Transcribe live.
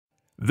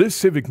This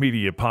Civic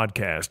Media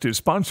podcast is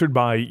sponsored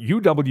by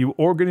UW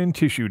Organ and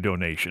Tissue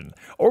Donation.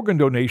 Organ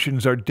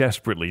donations are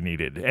desperately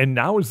needed, and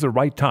now is the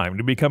right time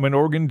to become an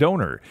organ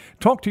donor.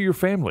 Talk to your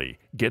family.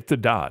 Get the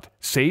dot.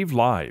 Save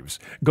lives.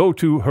 Go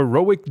to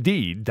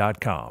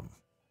heroicdeed.com.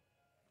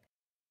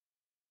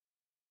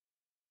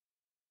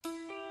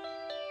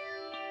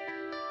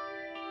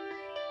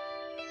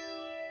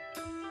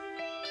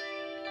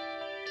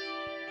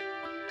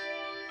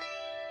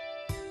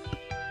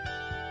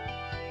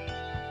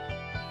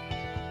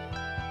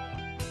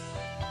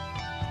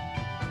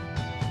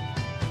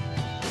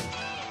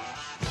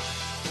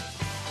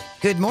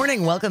 Good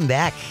morning. Welcome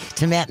back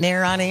to Matt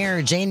Nair on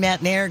Air. Jane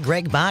Matt Nair,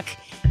 Greg Bach,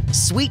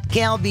 Sweet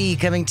Gal B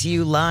coming to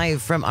you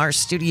live from our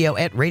studio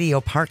at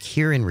Radio Park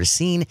here in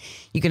Racine.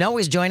 You can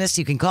always join us.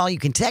 You can call. You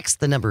can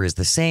text. The number is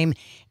the same,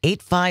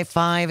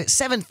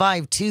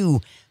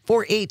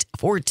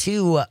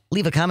 855-752-4842.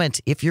 Leave a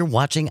comment if you're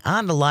watching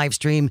on the live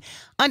stream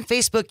on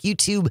Facebook,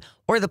 YouTube,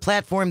 or the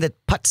platform that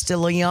Putz de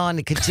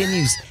Leon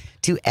continues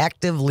to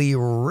actively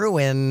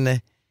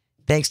ruin.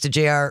 Thanks to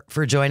JR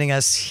for joining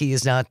us. He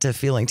is not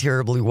feeling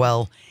terribly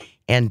well,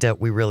 and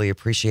we really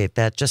appreciate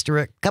that. Just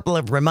a couple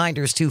of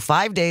reminders, too.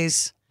 5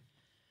 days.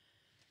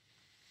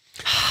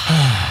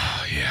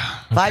 Yeah.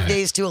 Okay. 5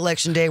 days to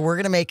Election Day. We're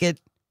going to make it.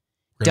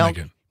 We're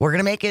going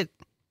to make it.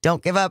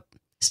 Don't give up.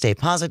 Stay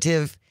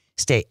positive.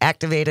 Stay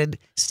activated.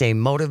 Stay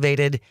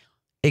motivated.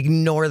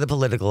 Ignore the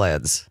political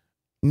ads.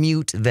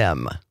 Mute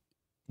them.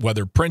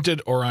 Whether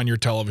printed or on your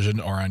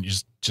television or on,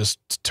 just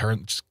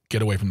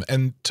get away from them.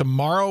 And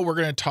tomorrow we're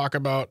going to talk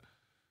about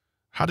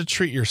how to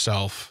treat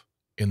yourself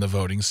in the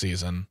voting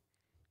season,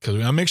 because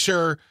we want to make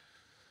sure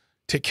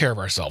take care of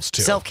ourselves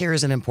too. Self-care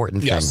is an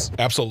important thing. Yes,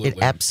 absolutely. It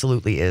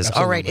absolutely is.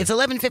 Absolutely. All right, it's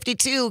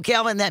 11:52,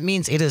 Calvin. That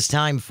means it is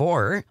time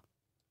for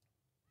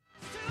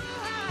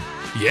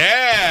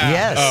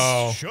Yes.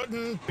 Oh.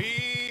 Shouldn't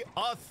be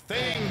a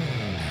thing.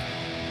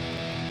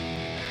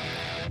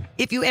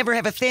 If you ever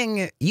have a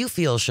thing you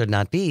feel should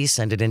not be,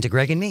 send it in to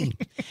Greg and me.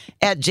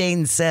 At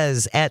Jane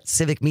Says, at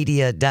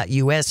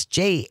civicmedia.us,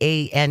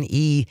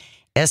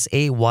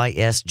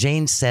 JANESAYS.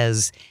 Jane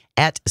Says,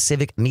 at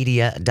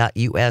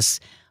civicmedia.us.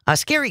 A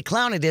scary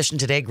clown edition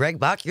today. Greg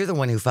Bach, you're the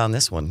one who found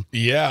this one.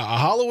 Yeah, a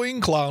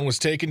Halloween clown was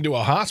taken to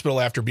a hospital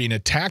after being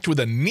attacked with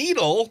a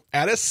needle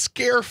at a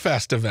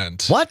Scarefest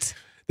event. What?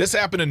 This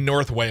happened in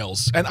North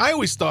Wales, and I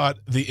always thought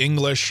the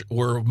English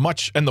were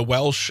much, and the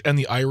Welsh and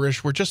the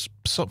Irish were just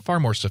far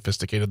more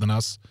sophisticated than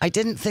us. I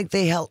didn't think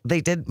they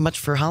did much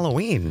for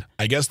Halloween.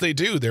 I guess they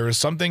do. There is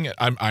something,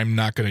 I'm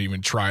not going to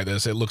even try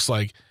this. It looks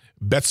like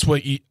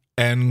Betswa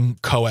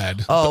and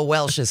Coed. Oh,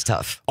 Welsh is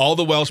tough. All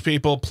the Welsh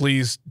people,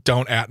 please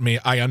don't at me.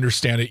 I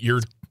understand it.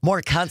 You're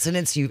more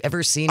consonants you've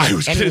ever seen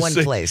in any one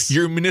place.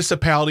 Your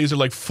municipalities are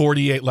like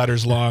 48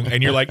 letters long,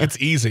 and you're like, it's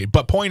easy.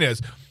 But point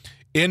is,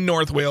 in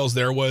North Wales,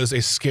 there was a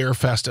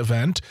Scarefest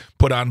event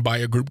put on by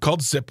a group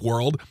called Zip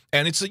World.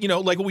 And it's,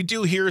 like what we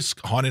do here is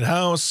haunted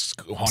house,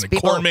 haunted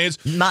corn maze.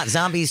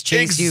 Zombies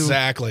chase you.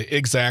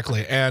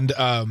 Exactly. And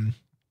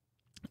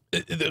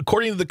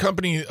according to the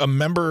company,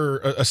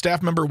 a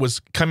staff member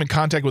was come in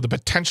contact with a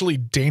potentially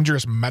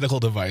dangerous medical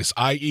device,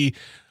 i.e.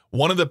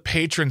 one of the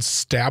patrons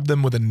stabbed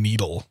them with a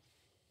needle.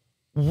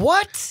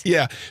 What?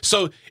 Yeah.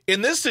 So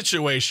in this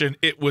situation,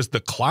 it was the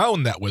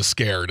clown that was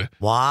scared.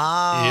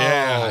 Wow.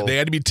 Yeah. They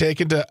had to be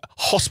taken to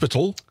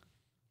hospital.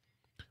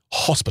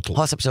 Yes.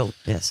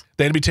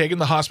 They had to be taken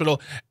to the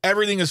hospital.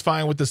 Everything is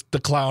fine with the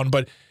clown.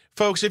 But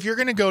folks, if you're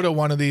going to go to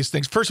one of these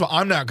things, first of all,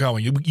 I'm not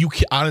going. You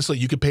honestly,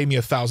 you could pay me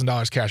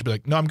 $1,000 cash and be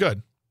like, no, I'm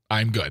good.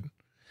 I'm good.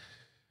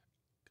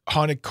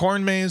 Haunted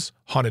corn maze,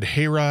 haunted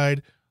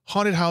hayride,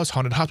 haunted house,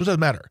 haunted hospital.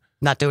 Doesn't matter.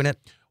 Not doing it.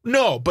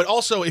 No, but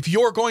also if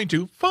you're going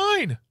to,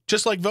 fine.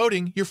 Just like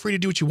voting, you're free to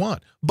do what you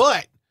want.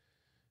 But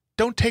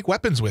don't take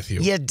weapons with you.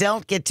 You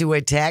don't get to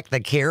attack the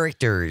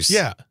characters.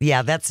 Yeah.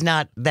 Yeah, that's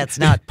not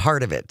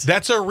part of it.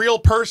 That's a real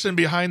person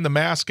behind the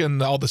mask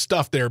and all the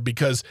stuff there,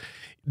 because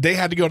they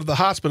had to go to the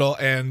hospital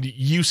and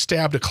you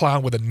stabbed a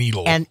clown with a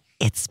needle. And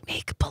it's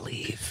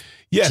make-believe.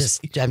 Yes.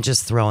 I'm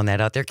just throwing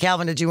that out there.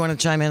 Calvin, did you want to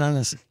chime in on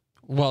this?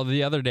 Well,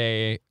 the other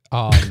day,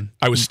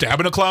 I was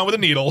stabbing a clown with a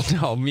needle.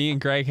 No, me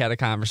and Greg had a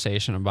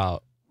conversation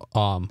about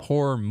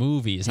horror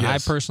movies, and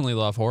Yes. I personally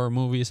love horror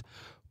movies,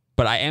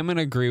 but I am going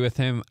to agree with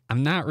him.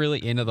 I'm not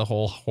really into the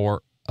whole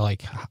horror,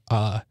 like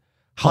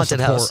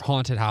haunted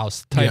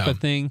house type of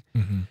thing,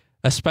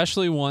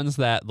 especially ones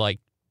that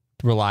like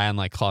rely on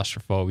like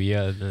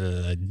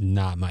claustrophobia.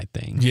 Not my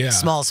thing. Yeah.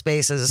 Small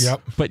spaces.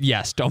 Yep. But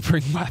yes, don't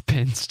bring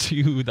weapons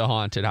to the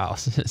haunted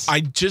houses. I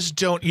just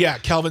don't. Yeah,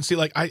 Calvin. See,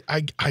 like I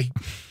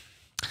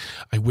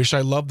wish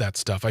I loved that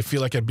stuff. I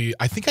feel like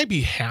I think I'd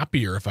be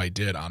happier if I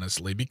did,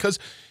 honestly, because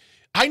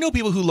I know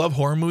people who love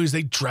horror movies.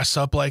 They dress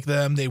up like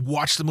them. They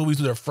watch the movies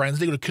with their friends.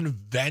 They go to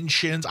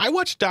conventions. I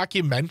watch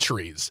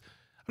documentaries.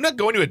 I'm not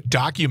going to a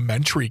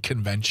documentary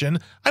convention.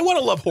 I want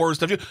to love horror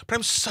stuff, but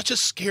I'm such a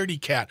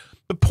scaredy cat.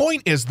 The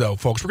point is, though,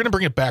 folks, we're going to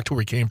bring it back to where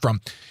we came from.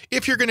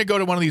 If you're going to go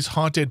to one of these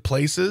haunted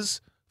places,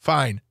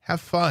 fine,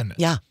 have fun.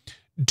 Yeah.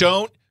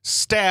 Don't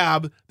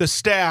stab the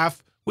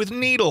staff with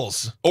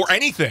needles or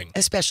anything.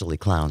 Especially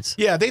clowns.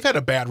 Yeah, they've had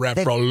a bad rap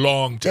for a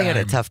long time. They had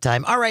a tough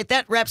time. All right,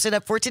 that wraps it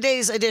up for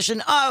today's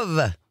edition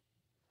of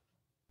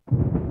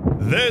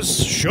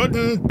This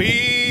Shouldn't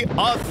Be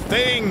a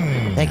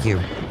Thing. Thank you.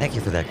 Thank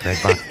you for that, Greg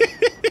Bach.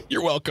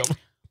 You're welcome.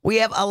 We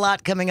have a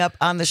lot coming up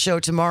on the show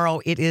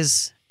tomorrow. It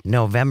is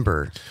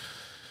November.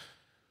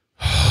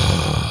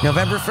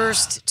 November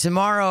 1st,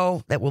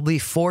 tomorrow. That will be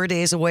 4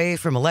 days away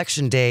from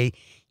Election Day.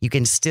 You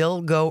can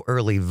still go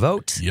early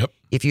vote. Yep.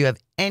 If you have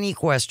any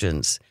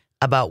questions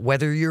about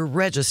whether you're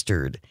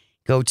registered,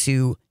 go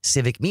to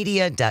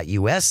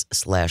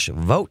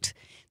civicmedia.us/vote.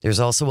 There's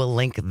also a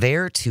link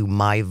there to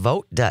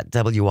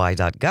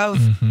myvote.wi.gov.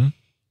 Mm-hmm.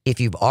 If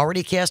you've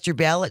already cast your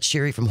ballot,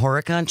 Sherry from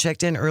Horicon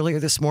checked in earlier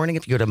this morning.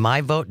 If you go to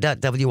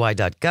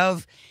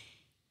myvote.wi.gov,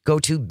 go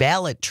to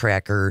ballot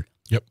tracker,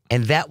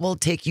 and that will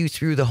take you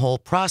through the whole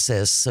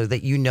process so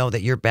that you know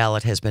that your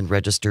ballot has been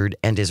registered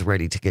and is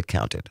ready to get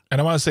counted.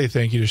 And I want to say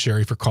thank you to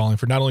Sherry for calling,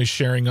 for not only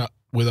sharing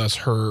with us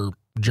her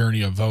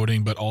journey of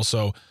voting, but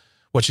also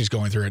what she's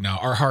going through right now.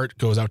 Our heart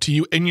goes out to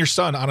you and your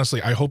son.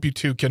 Honestly, I hope you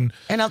two can.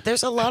 And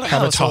there's a lot of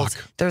have households. A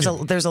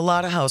talk. There's a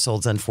lot of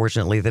households,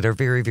 unfortunately, that are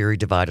very, very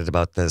divided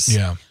about this.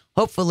 Yeah.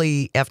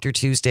 Hopefully, after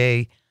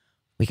Tuesday,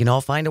 we can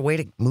all find a way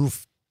to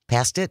move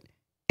past it,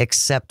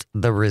 accept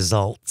the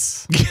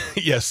results.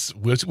 Yes,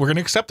 we're going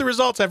to accept the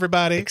results,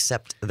 everybody.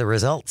 Accept the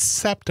results.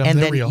 Accept them. And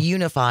They're then real.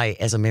 unify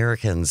as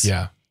Americans.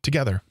 Yeah,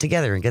 together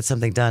And get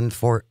something done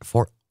for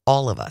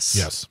all of us.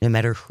 Yes. No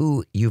matter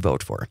who you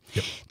vote for.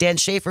 Yep. Dan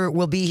Schaefer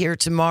will be here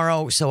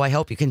tomorrow, so I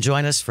hope you can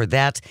join us for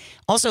that.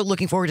 Also,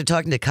 looking forward to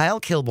talking to Kyle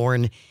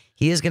Kilborn.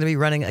 He is going to be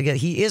running again.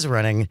 He is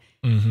running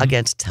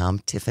against Tom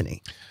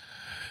Tiffany.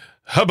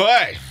 Oh,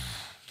 boy.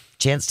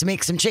 Chance to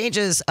make some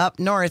changes up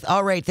north.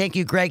 All right. Thank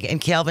you, Greg and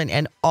Calvin,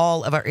 and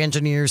all of our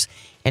engineers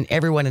and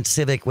everyone in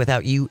Civic.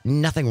 Without you,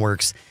 nothing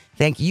works.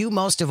 Thank you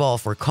most of all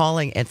for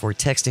calling and for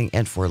texting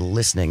and for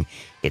listening.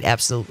 It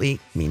absolutely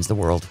means the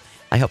world.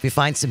 I hope you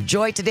find some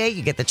joy today.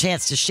 You get the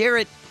chance to share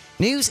it.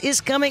 News is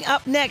coming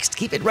up next.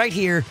 Keep it right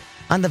here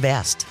on the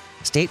vast,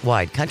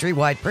 statewide,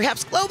 countrywide,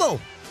 perhaps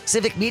global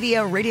Civic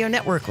Media Radio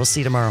Network. We'll see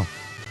you tomorrow.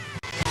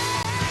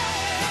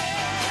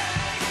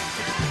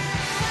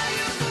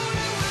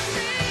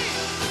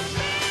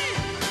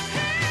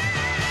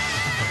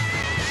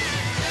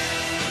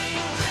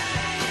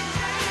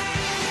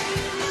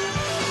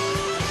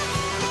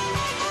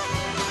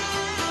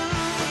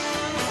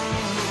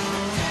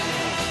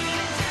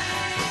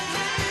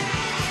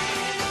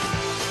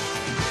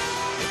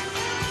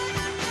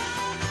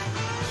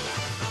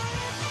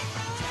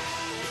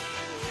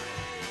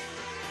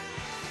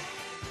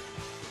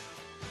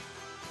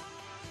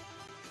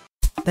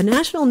 The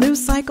national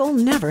news cycle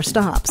never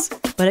stops,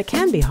 but it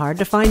can be hard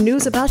to find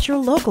news about your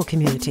local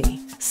community.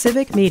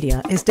 Civic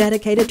Media is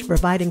dedicated to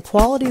providing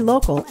quality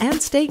local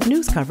and state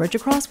news coverage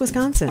across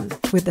Wisconsin.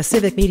 With the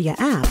Civic Media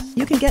app,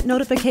 you can get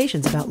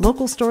notifications about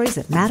local stories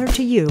that matter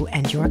to you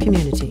and your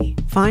community.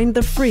 Find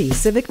the free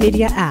Civic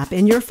Media app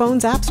in your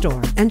phone's app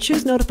store and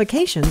choose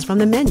notifications from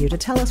the menu to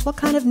tell us what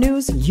kind of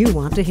news you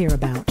want to hear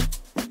about.